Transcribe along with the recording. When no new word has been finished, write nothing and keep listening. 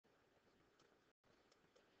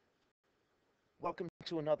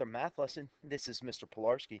To another math lesson. This is Mr.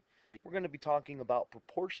 Pilarski. We're going to be talking about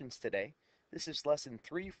proportions today. This is lesson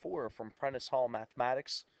 3-4 from Prentice Hall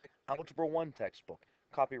Mathematics, Algebra 1 textbook,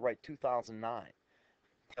 copyright 2009.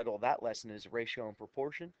 The title of that lesson is Ratio and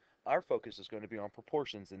Proportion. Our focus is going to be on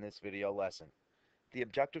proportions in this video lesson. The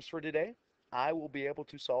objectives for today: I will be able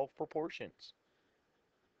to solve proportions.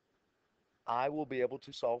 I will be able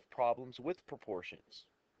to solve problems with proportions.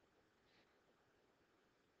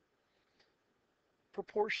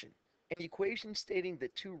 Proportion: an equation stating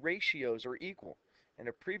that two ratios are equal. In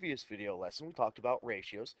a previous video lesson, we talked about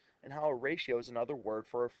ratios and how a ratio is another word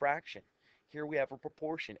for a fraction. Here we have a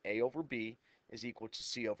proportion: A over B is equal to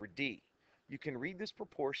C over D. You can read this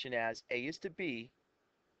proportion as A is to B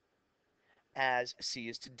as C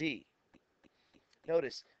is to D.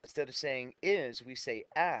 Notice, instead of saying is, we say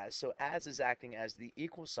as, so as is acting as the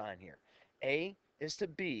equal sign here. A is to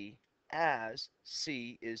B as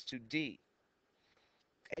C is to D.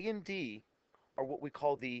 A and D are what we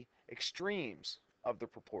call the extremes of the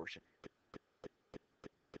proportion.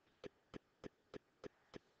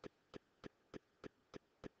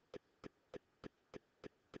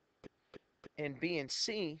 And B and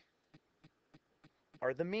C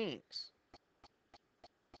are the means.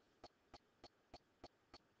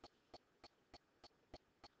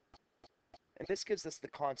 And this gives us the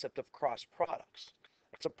concept of cross products.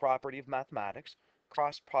 It's a property of mathematics,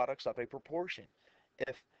 cross products of a proportion.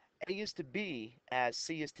 If A is to B as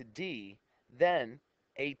C is to D, then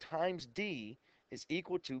A times D is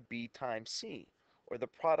equal to B times C, or the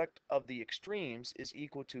product of the extremes is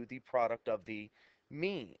equal to the product of the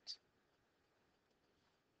means.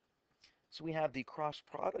 So we have the cross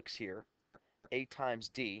products here, A times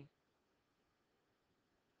D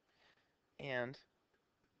and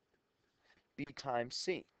B times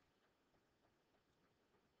C.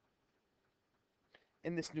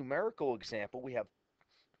 In this numerical example, we have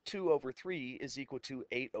 2 over 3 is equal to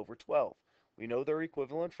 8 over 12. We know they're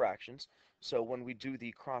equivalent fractions, so when we do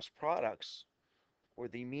the cross products, or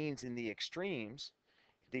the means in the extremes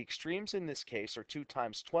in this case are 2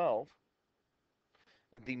 times 12.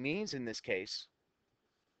 The means in this case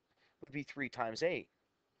would be 3 times 8.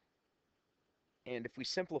 And if we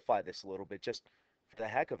simplify this a little bit, just for the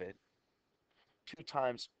heck of it, 2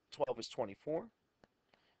 times 12 is 24.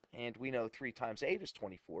 And we know 3 times 8 is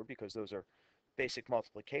 24 because those are basic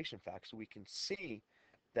multiplication facts. So we can see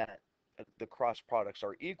that the cross products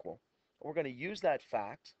are equal. We're going to use that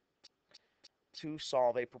fact to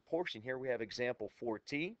solve a proportion. Here we have example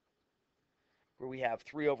 4t, where we have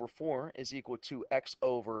 3 over 4 is equal to x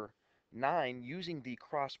over 9. Using the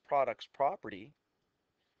cross products property,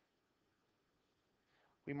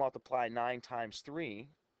 we multiply 9 times 3,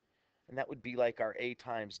 and that would be like our A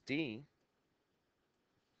times D.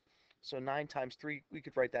 So 9 times 3, we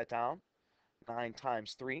could write that down. 9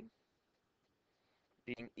 times 3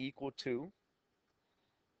 being equal to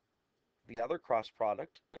the other cross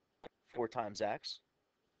product, 4 times x.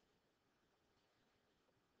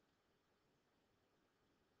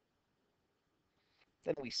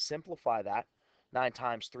 Then we simplify that. 9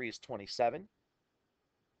 times 3 is 27,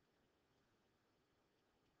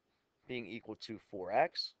 being equal to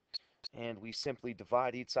 4x. And we simply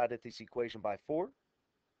divide each side of this equation by 4.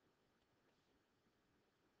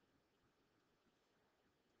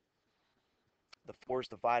 The 4's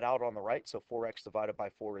divide out on the right, so 4x divided by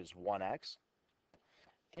 4 is 1x.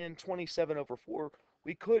 And 27 over 4,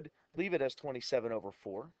 we could leave it as 27 over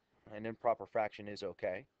 4. An improper fraction is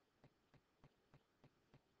okay.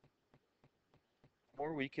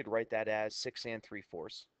 Or we could write that as 6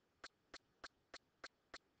 3/4.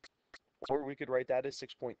 Or we could write that as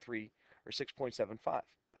 6.3 or 6.75.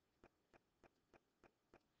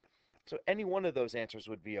 So any one of those answers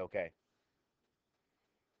would be okay.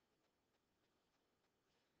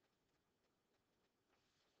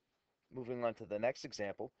 Moving on to the next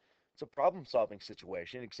example, it's a problem-solving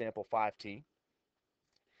situation, example 5t.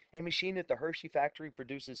 A machine at the Hershey factory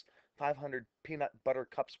produces 500 peanut butter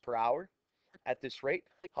cups per hour. At this rate,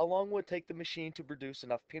 how long would it take the machine to produce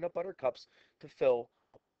enough peanut butter cups to fill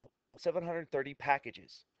 730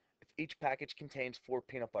 packages if each package contains 4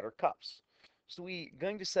 peanut butter cups? So we're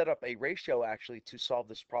going to set up a ratio actually to solve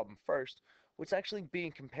this problem first. What's actually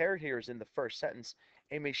being compared here is in the first sentence.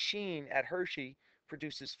 A machine at Hershey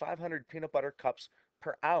produces 500 peanut butter cups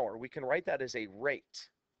per hour. We can write that as a rate.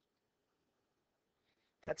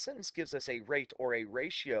 That sentence gives us a rate or a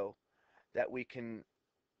ratio that we can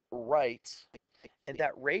write, and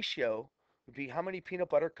that ratio would be how many peanut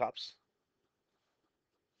butter cups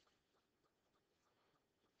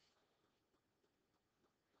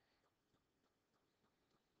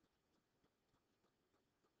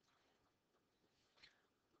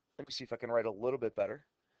Let me see if I can write a little bit better.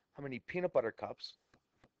 How many peanut butter cups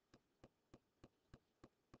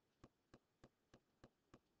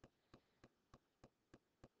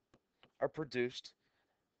are produced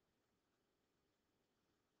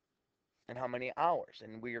in how many hours?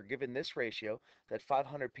 And we are given this ratio that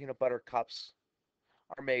 500 peanut butter cups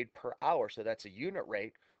are made per hour. So that's a unit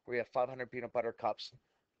rate where you have 500 peanut butter cups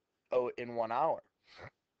in 1 hour.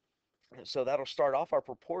 So that'll start off our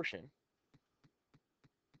proportion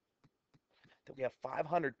that we have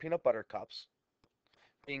 500 peanut butter cups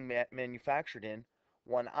being manufactured in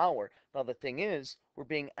 1 hour. Now the thing is, we're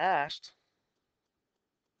being asked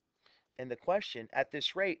in the question, at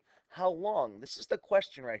this rate, how long? This is the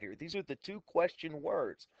question right here. These are the two question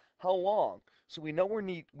words. How long? So we know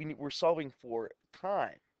we're solving for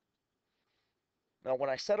time. Now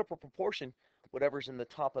when I set up a proportion, whatever's in the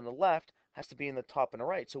top and the left has to be in the top and the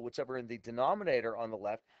right. So whatever in the denominator on the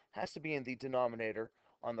left has to be in the denominator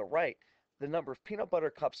on the right. The number of peanut butter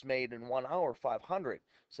cups made in 1 hour, 500.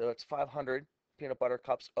 So it's 500 peanut butter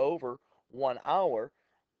cups over 1 hour.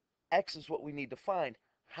 X is what we need to find.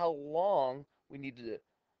 How long we need to,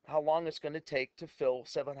 how long it's going to take to fill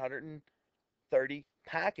 730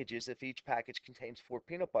 packages if each package contains 4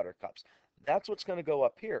 peanut butter cups. That's what's going to go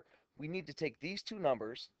up here. We need to take these two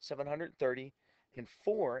numbers, 730 and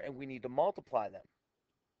 4, and we need to multiply them.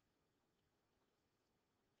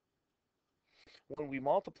 When we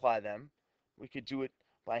multiply them, we could do it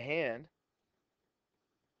by hand.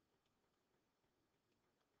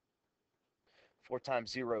 4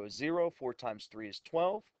 times 0 is 0. 4 times 3 is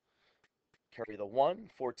 12. Carry the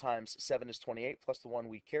 1. 4 times 7 is 28, plus the 1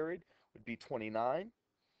 we carried would be 29.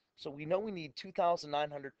 So we know we need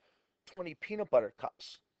 2,920 peanut butter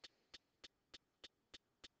cups.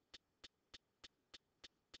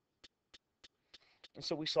 And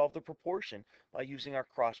so we solve the proportion by using our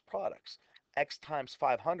cross products. X times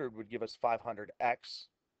 500 would give us 500x.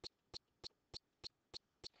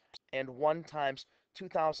 And 1 times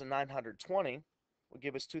 2,920 would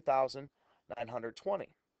give us 2,920.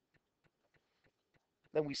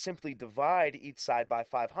 Then we simply divide each side by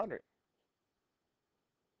 500.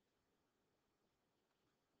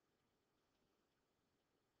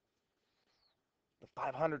 The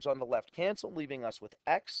 500s on the left cancel, leaving us with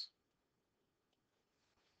x.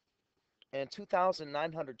 And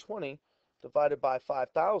 2,920 divided by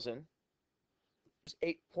 5,000 is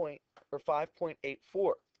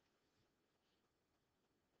 5.84.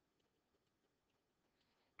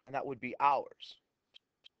 And that would be hours.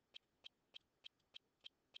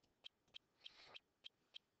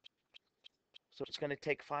 So it's going to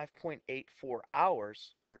take 5.84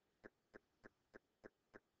 hours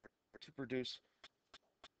to produce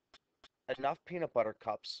enough peanut butter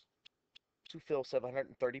cups to fill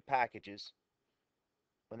 730 packages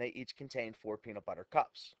when they each contain 4 peanut butter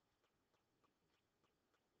cups.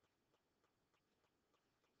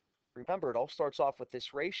 Remember, it all starts off with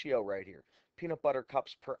this ratio right here, peanut butter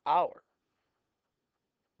cups per hour.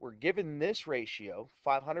 We're given this ratio,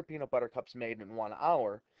 500 peanut butter cups made in 1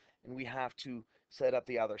 hour, and we have to set up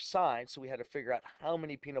the other side, so we had to figure out how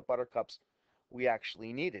many peanut butter cups we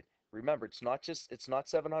actually needed. Remember, it's not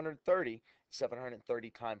 730, it's 730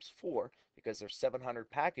 times 4, because there's 700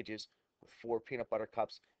 packages with 4 peanut butter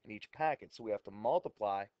cups in each packet, so we have to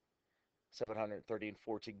multiply 730 and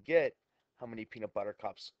 4 to get how many peanut butter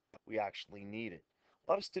cups we actually needed.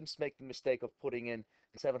 A lot of students make the mistake of putting in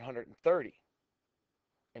 730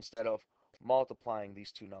 instead of multiplying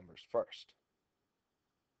these two numbers first.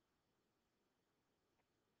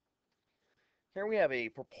 Here we have a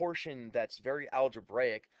proportion that's very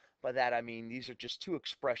algebraic. By that I mean these are just two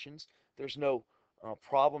expressions. There's no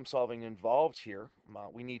problem solving involved here.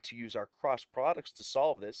 We need to use our cross products to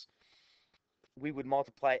solve this. We would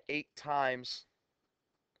multiply 8 times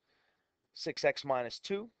 6x minus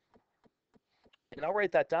 2. And I'll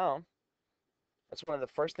write that down. That's one of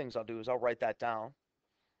the first things I'll do is I'll write that down.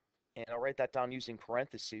 And I'll write that down using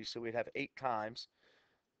parentheses. So we'd have 8 times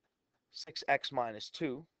 6x minus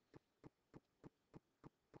 2.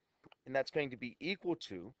 And that's going to be equal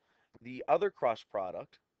to the other cross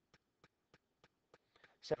product,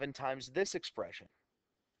 7 times this expression.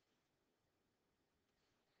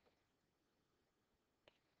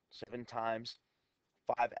 7 times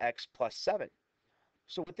 5x plus 7.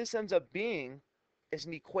 So what this ends up being is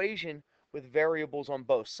an equation with variables on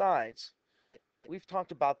both sides. We've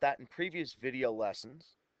talked about that in previous video lessons.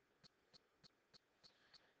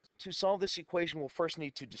 To solve this equation, we'll first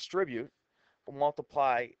need to distribute. We'll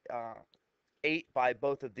multiply 8 by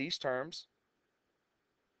both of these terms.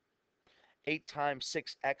 8 times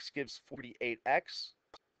 6x gives 48x.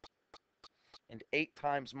 And 8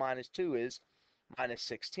 times minus 2 is minus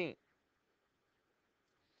 16.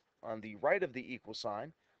 On the right of the equal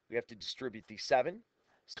sign, we have to distribute the 7.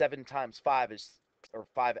 7 times 5 is, or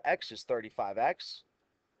 5x is 35x.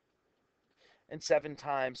 And 7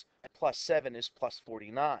 times plus 7 is plus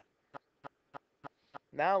 49.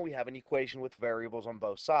 Now we have an equation with variables on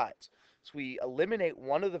both sides. So we eliminate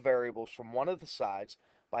one of the variables from one of the sides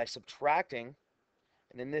by subtracting,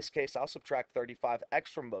 and in this case I'll subtract 35x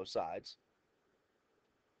from both sides.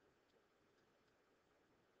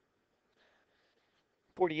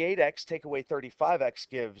 (48x) take away 35x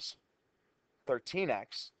gives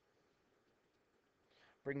 13x.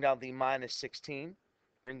 Bring down the minus 16.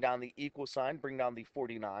 Bring down the equal sign. Bring down the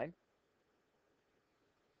 49.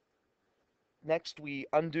 Next, we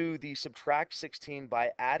undo the subtract 16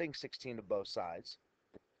 by adding 16 to both sides.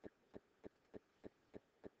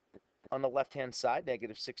 On the left-hand side,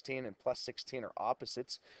 negative 16 and plus 16 are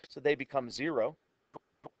opposites, so they become 0.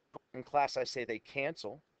 In class, I say they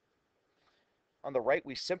cancel. On the right,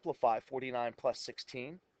 we simplify 49 plus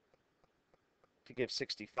 16 to give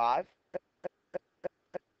 65.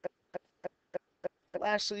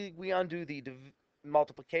 Lastly, we undo the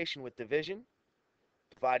multiplication with division.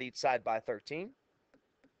 Divide each side by 13.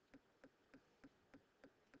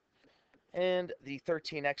 And the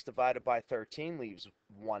 13x divided by 13 leaves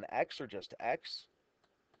 1x, or just x.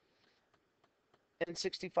 And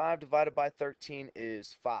 65 divided by 13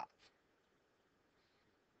 is 5.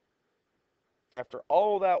 After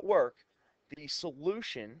all that work, the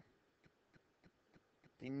solution,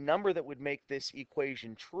 the number that would make this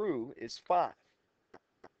equation true, is 5.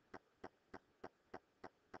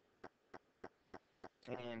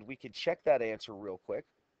 And we could check that answer real quick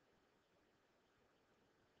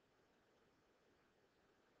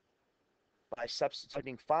by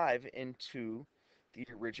substituting 5 into the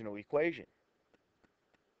original equation.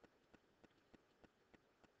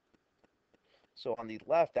 So on the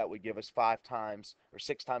left, that would give us 5 times, or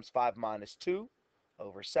 6 times 5 minus 2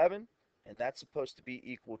 over 7, and that's supposed to be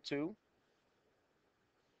equal to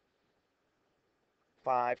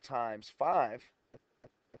 5 times 5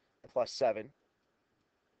 plus 7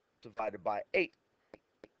 divided by 8.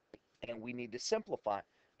 And we need to simplify.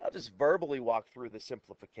 I'll just verbally walk through the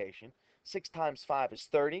simplification. 6 times 5 is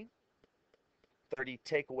 30. 30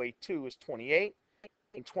 take away 2 is 28.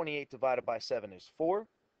 And 28 divided by 7 is 4.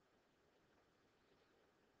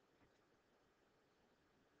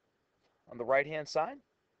 On the right-hand side,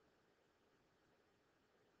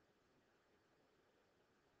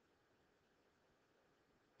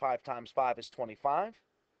 5 times 5 is 25.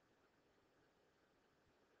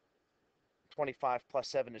 25 plus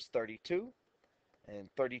 7 is 32. And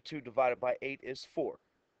 32 divided by 8 is 4.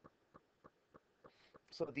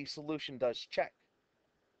 So the solution does check.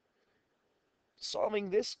 Solving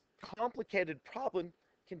this complicated problem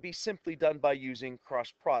can be simply done by using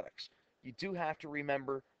cross products. You do have to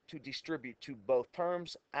remember to distribute to both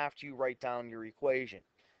terms after you write down your equation.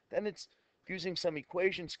 Then it's using some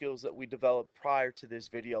equation skills that we developed prior to this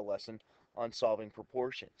video lesson on solving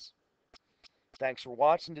proportions. Thanks for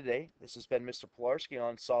watching today. This has been Mr. Pilarski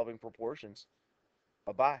on solving proportions.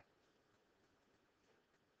 Bye-bye.